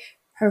buy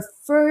her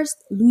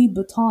first Louis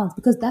Vuittons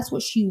because that's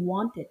what she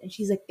wanted, and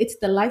she's like, it's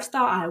the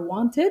lifestyle I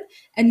wanted.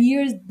 And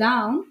years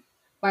down,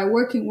 by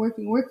working,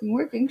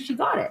 she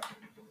got it.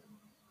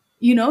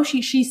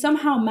 She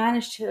somehow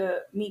managed to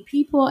meet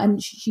people,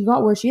 and she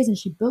got where she is, and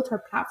she built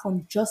her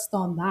platform just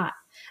on that.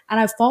 And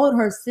I've followed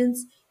her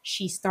since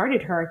she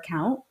started her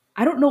account.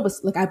 I don't know, but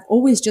like I've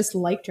always just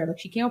liked her. Like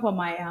she came up on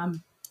my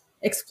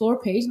explore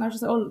page, and I was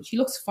just like, oh, she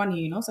looks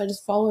funny. So I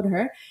just followed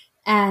her.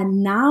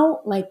 And now,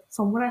 like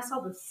from what I saw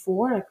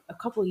before, like a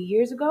couple of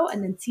years ago,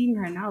 and then seeing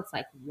her now, it's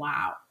like,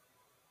 wow.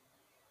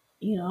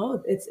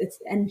 It's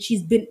and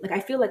she's been like, I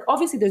feel like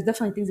obviously there's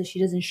definitely things that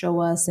she doesn't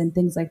show us and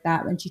things like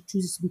that, and she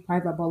chooses to be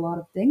private about a lot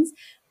of things.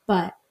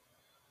 But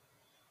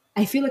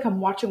I feel like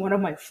I'm watching one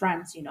of my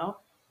friends.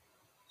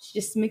 She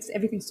just makes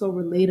everything so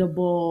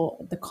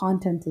relatable. The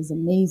content is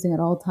amazing at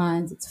all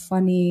times. It's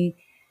funny.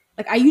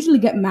 Like I usually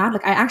get mad.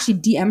 Like I actually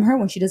DM her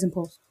when she doesn't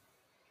post.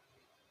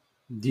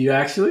 Do you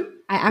actually?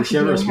 I Did she actually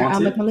ever DM her. respond I'm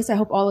to like, you? Melissa, I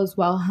hope all is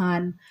well,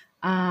 hon.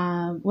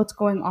 What's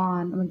going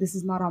on? I'm like, this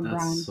is not on That's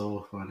brand.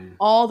 so funny.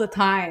 All the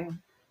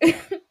time.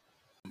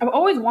 I've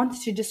always wanted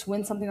to just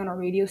win something on a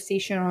radio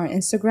station or on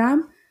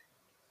Instagram,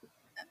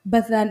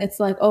 but then it's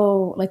like,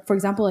 oh, like for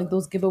example, like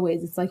those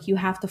giveaways, it's like you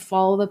have to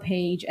follow the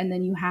page, and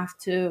then you have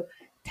to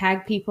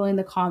tag people in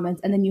the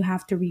comments, and then you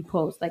have to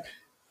repost. Like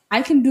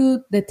I can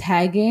do the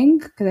tagging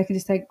because I can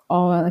just tag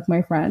all like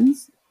my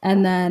friends,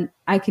 and then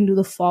I can do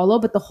the follow,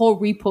 but the whole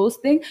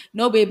repost thing,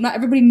 no babe, not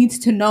everybody needs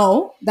to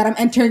know that I'm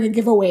entering a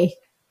giveaway.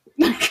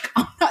 Like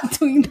I'm not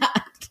doing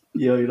that.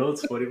 Yo, you know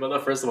what's funny about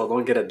that? First of all,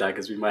 don't get at that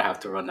because we might have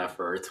to run that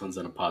for our twins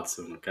in a pod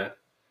soon. Okay,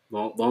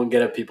 don't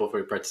get at people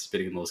for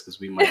participating in those because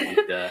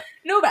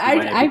No, but we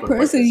might have I people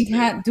personally participating.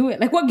 can't do it.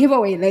 Like what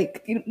giveaway?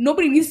 Like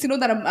nobody needs to know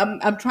that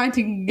I'm trying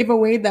to give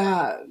away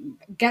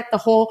get the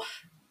whole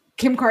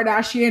Kim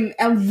Kardashian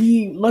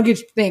LV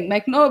luggage thing.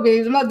 Like no,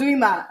 babes, I'm not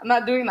doing that. I'm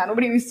not doing that.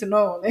 Nobody needs to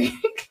know. Like,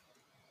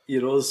 You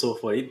know, it's so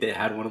funny. They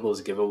had one of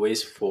those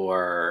giveaways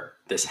for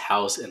this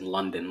house in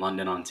London,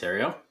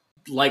 Ontario.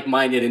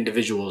 Like-minded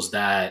individuals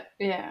that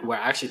yeah, were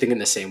actually thinking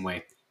the same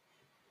way.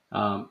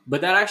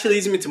 But that actually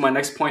leads me to my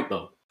next point,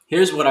 though.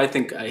 Here's what I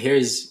think.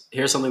 Here's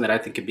something that I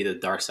think could be the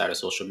dark side of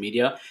social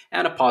media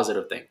and a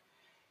positive thing.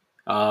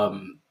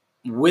 Um,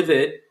 with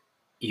it,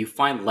 you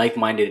find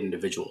like-minded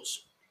individuals,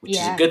 which is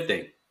a yeah, good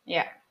thing,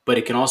 yeah, but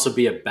it can also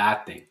be a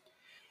bad thing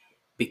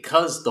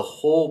because the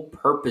whole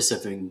purpose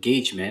of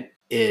engagement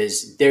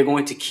is the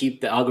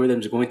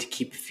algorithms are going to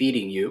keep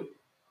feeding you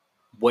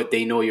what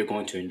they know you're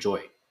going to enjoy,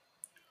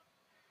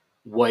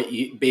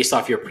 based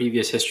off your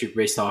previous history,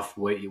 based off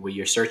what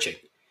you're searching.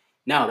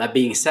 Now, that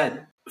being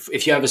said,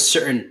 if you have a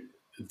certain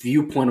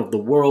viewpoint of the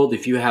world,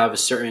 if you have a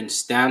certain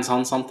stance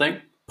on something,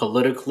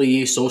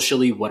 politically,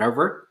 socially,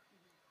 whatever,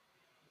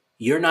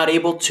 you're not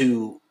able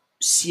to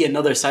see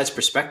another side's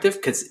perspective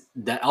because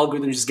the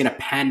algorithm is just going to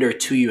pander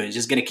to you and it's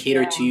just going to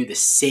cater to yeah. you the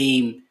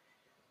same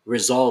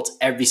results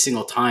every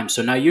single time.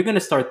 So now you're going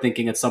to start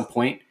thinking at some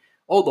point,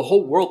 oh, the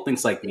whole world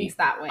thinks like Things me.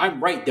 that way.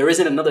 I'm right. There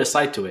isn't another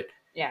side to it.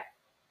 Yeah.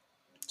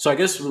 So I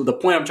guess the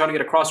point I'm trying to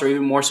get across, or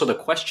even more so the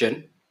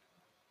question,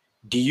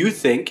 do you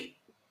think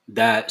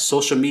that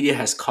social media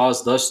has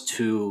caused us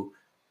to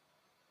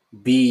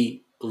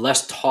be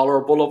less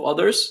tolerable of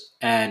others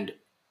and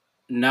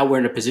now we're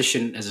in a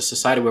position as a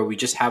society where we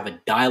just have a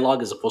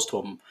dialogue as opposed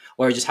to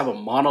or just have a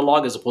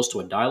monologue as opposed to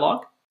a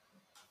dialogue.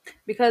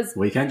 Because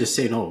Well, you can't just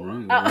say no,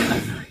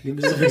 right? Give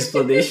me some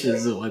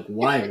explanations of like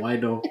why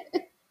no.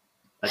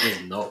 I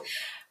just no.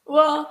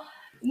 well,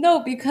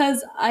 no,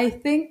 because I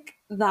think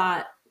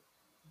that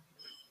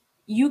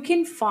you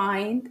can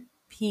find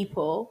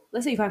people,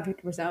 let's say you find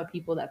 50% of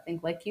people that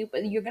think like you,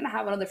 but you're going to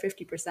have another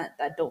 50%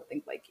 that don't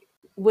think like you.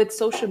 With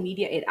social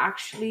media, it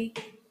actually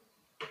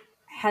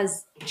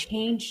has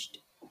changed.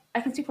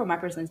 I can speak from my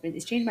personal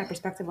experience. It's changed my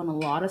perspective on a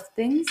lot of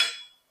things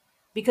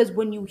because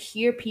when you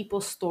hear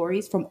people's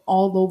stories from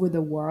all over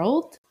the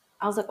world,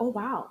 I was like, oh,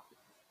 wow.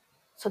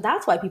 So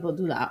that's why people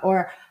do that.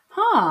 Or,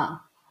 huh,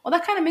 well,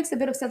 that kind of makes a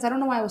bit of sense. I don't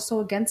know why I was so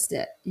against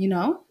it, you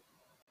know?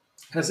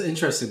 That's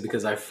interesting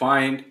because I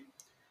find,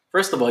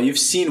 first of all, you've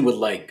seen with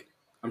like,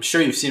 I'm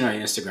sure you've seen on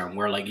Instagram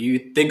where like you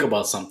think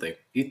about something,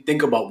 you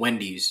think about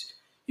Wendy's,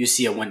 you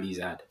see a Wendy's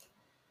ad,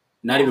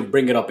 not Yeah. even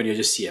bring it up and you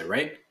just see it,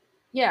 right?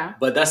 Yeah.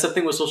 But that's the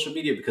thing with social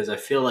media because I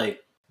feel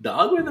like the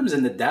algorithms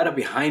and the data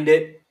behind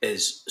it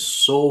is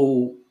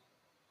so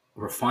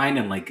refined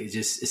and like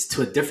it's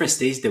to a different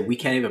stage that we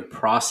can't even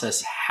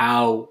process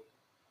how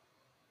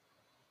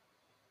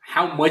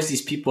much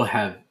these people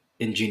have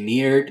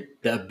engineered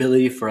the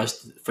ability for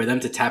them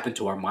to tap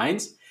into our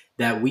minds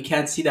that we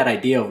can't see that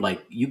idea of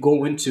like you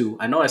go into.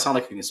 I know I sound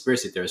like a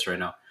conspiracy theorist right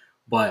now,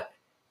 but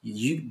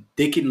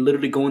they can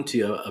literally go into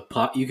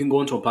you can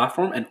go into a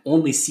platform and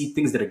only see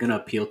things that are going to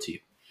appeal to you.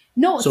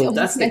 No, So if see,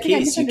 that's see, the I think I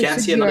case, you can't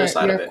misunderstood see another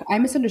side of it. I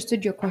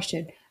misunderstood your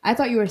question. I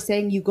thought you were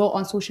saying you go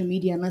on social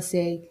media and let's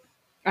say,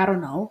 I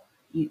don't know,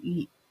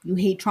 you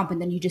hate Trump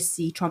and then you just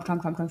see Trump,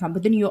 Trump, Trump, Trump, Trump.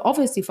 But then you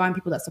obviously find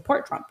people that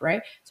support Trump,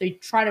 right? So you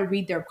try to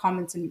read their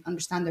comments and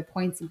understand their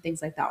points and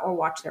things like that, or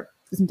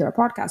listen to their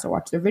podcast or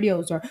watch their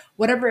videos or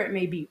whatever it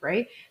may be,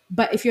 right?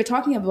 But if you're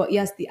talking about,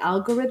 yes, the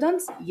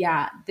algorithms,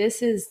 yeah,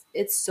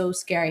 it's so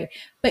scary.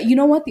 But you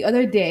know what? The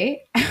other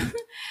day,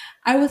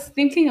 I was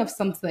thinking of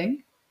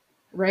something,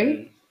 right?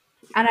 Mm.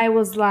 And I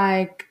was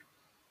like,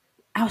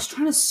 I was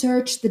trying to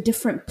search the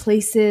different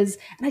places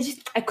and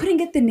I couldn't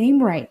get the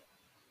name right.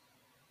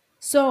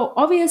 So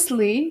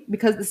obviously,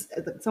 because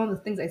some of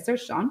the things I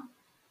searched on,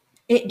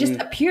 it just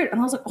Mm. appeared and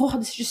I was like, oh,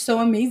 this is just so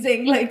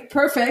amazing. Like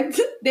perfect.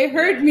 They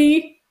heard Yeah.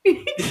 me.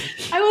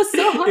 I was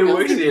so It happy. I was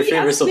works in like, your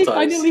favor yes, they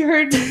sometimes. finally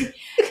heard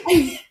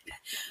me.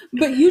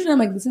 But usually I'm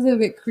like, this is a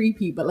bit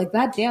creepy. But like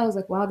that day I was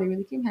like, wow, they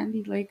really came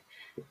handy. Like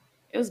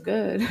it was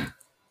good.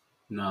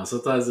 No,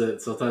 sometimes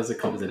it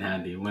comes in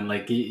handy when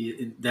like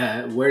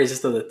that where it's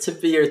just on the tip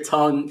of your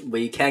tongue,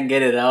 but you can't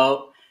get it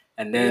out,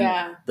 and then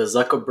Yeah. the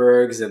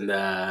Zuckerbergs and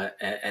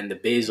the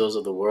Bezos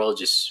of the world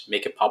just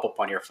make it pop up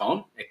on your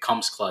phone. It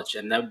comes clutch,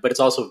 but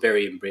it's also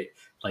very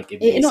like No,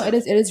 it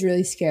invasive. is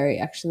really scary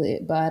actually,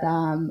 but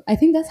I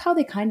think that's how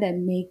they kind of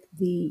make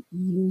the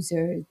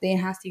user, they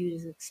have to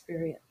use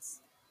experience,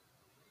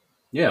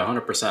 Yeah,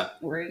 100%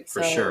 right?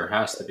 for sure. So It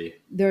has to be.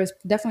 there's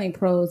definitely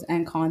pros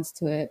and cons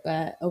to it,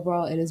 but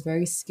overall it is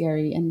very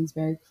scary and it's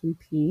very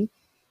creepy.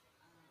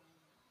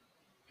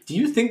 Do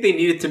you think they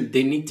need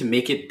to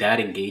make it that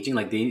engaging?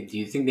 Like, do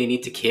you think they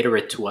need to cater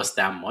it to us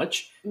that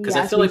much? Because I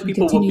Yeah, so feel we like can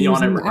people will continue be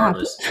on it using the app.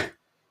 regardless.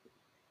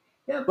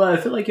 Yeah, but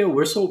I feel like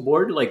we're so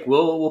bored. Like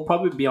we'll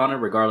probably be on it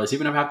regardless,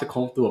 even if I have to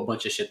comb through a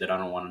bunch of shit that I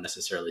don't want to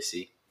necessarily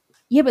see.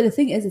 Yeah, but the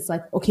thing is, it's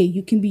like, okay,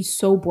 you can be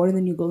so bored and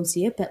then you go and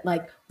see it, but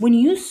like when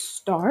you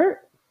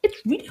start, it's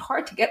really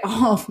hard to get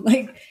off.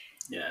 Like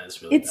Yeah,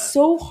 it's really it's bad.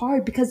 so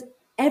hard because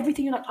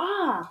everything you're like,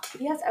 ah,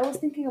 yes, I was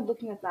thinking of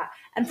looking at that.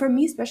 And for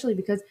me, especially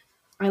because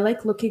I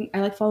like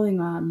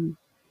following,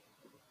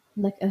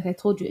 like I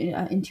told you,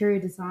 interior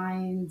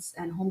designs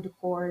and home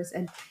decors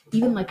and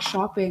even like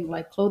shopping,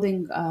 like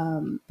clothing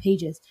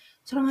pages.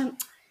 So I'm like,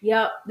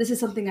 yeah, this is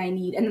something I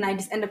need. And then I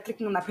just end up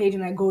clicking on that page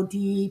and I go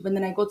deep and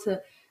then I go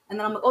to, and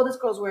then I'm like, oh, this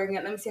girl's wearing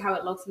it. Let me see how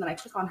it looks. And then I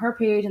click on her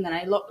page and then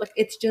I look, like,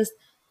 it's just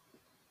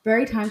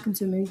very time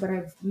consuming, but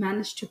I've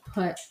managed to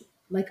put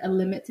like a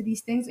limit to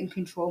these things and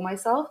control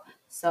myself.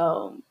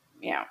 So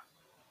yeah.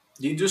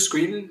 Do you do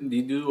screen? Do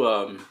you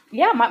do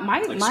Yeah,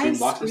 my screen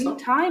blocks and screen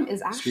stuff? time is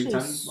Screen actually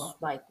time block?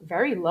 like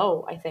very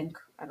low, I think.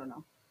 I don't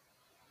know.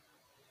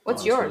 Oh,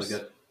 What's that's really yours?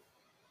 good.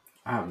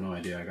 I have no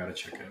idea. I gotta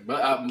check it.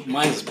 But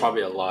mine is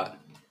probably a lot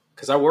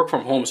because I work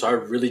from home, so I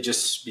really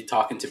just be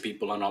talking to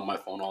people and on my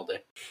phone all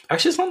day.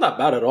 Actually, it's not that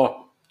bad at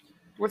all.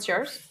 What's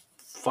yours?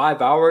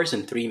 5 hours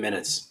and 3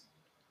 minutes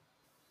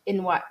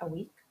In what, a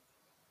week?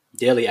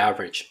 daily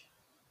average.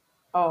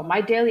 Oh, my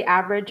daily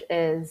average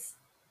is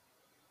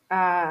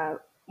uh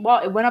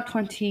well, it went up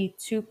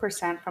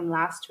 22% from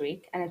last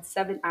week and it's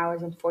 7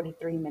 hours and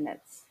 43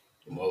 minutes.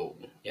 Whoa,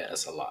 yeah,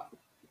 that's a lot.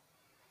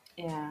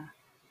 Yeah.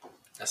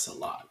 That's a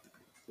lot.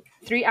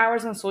 3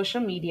 hours on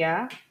social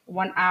media,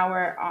 1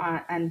 hour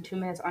on and 2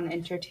 minutes on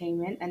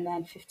entertainment, and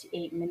then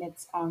 58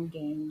 minutes on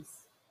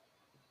games.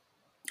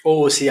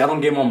 Oh, see, I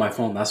don't game on my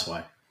phone. That's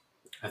why.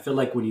 I feel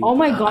like when Oh you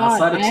my god,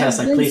 outside of I chess,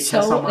 have I been play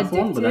chess so on my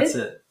phone, but that's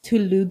addicted it. to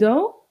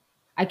Ludo.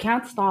 I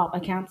can't stop. I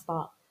can't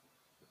stop.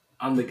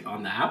 On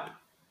the app.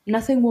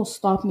 Nothing will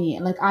stop me.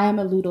 Like I am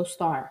a Ludo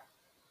star.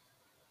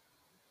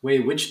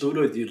 Wait, which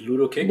Ludo? The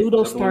Ludo King? Is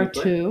Ludo that the one Star you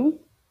play? 2.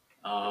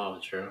 Oh,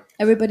 true.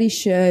 Everybody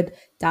should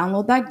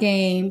download that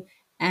game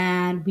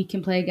and we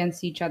can play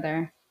against each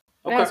other.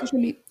 But yeah,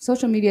 Okay.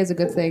 social media is a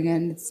good thing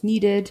and it's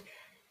needed.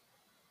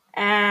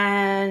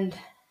 And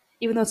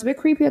even though it's a bit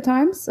creepy at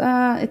times,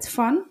 it's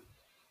fun.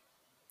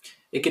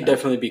 It could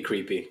definitely be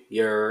creepy.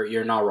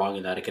 You're not wrong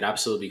in that. It could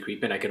absolutely be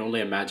creepy, and I can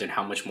only imagine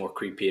how much more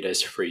creepy it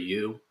is for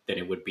you than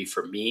it would be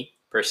for me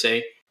per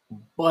se.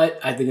 But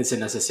I think it's a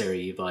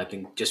necessary evil. I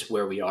think just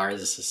where we are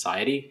as a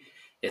society,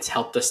 it's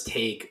helped us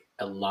take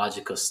a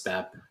logical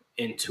step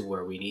into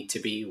where we need to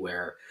be,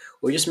 where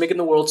we're just making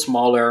the world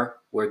smaller.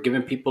 We're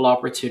giving people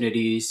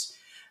opportunities.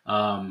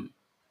 Um,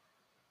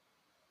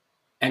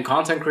 and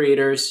content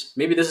creators,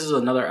 maybe this is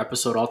another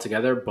episode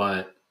altogether,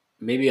 but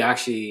maybe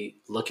actually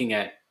looking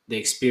at the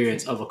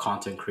experience of a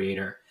content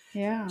creator,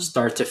 Yeah.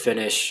 start to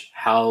finish,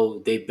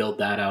 how they build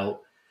that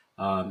out,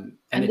 and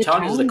And the the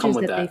challenges that come challenges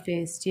with that they that.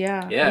 faced.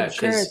 Yeah. Yeah, I'm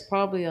sure it's because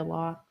probably a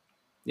lot.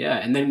 yeah,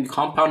 and then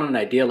compound an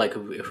idea like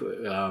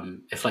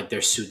if like they're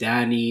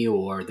Sudani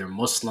or they're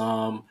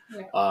Muslim,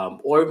 Yeah.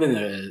 or even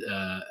If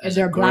as a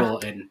they're girl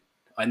black.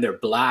 and they're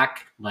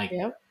black, like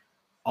Yep.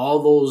 all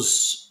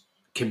those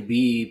can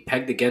be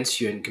pegged against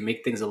you and can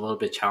make things a little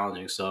bit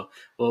challenging. So,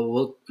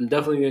 I'm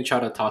definitely going to try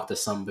to talk to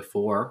some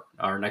before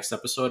our next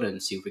episode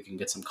and see if we can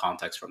get some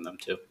context from them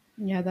too.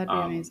 Yeah, that'd be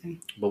Um,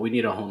 amazing. but we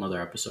need a whole nother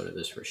episode of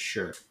this for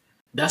sure.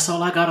 That's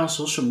all I got on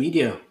social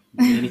media.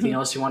 Anything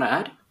else you want to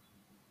add?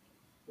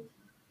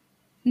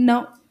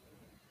 No,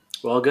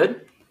 Well,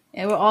 good.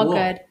 yeah, we're all Cool.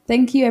 good.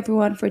 Thank you,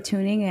 everyone, for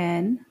tuning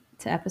in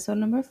to episode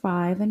number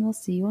 5, and we'll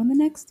see you on the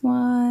next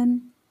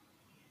one.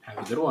 Have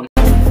a good one.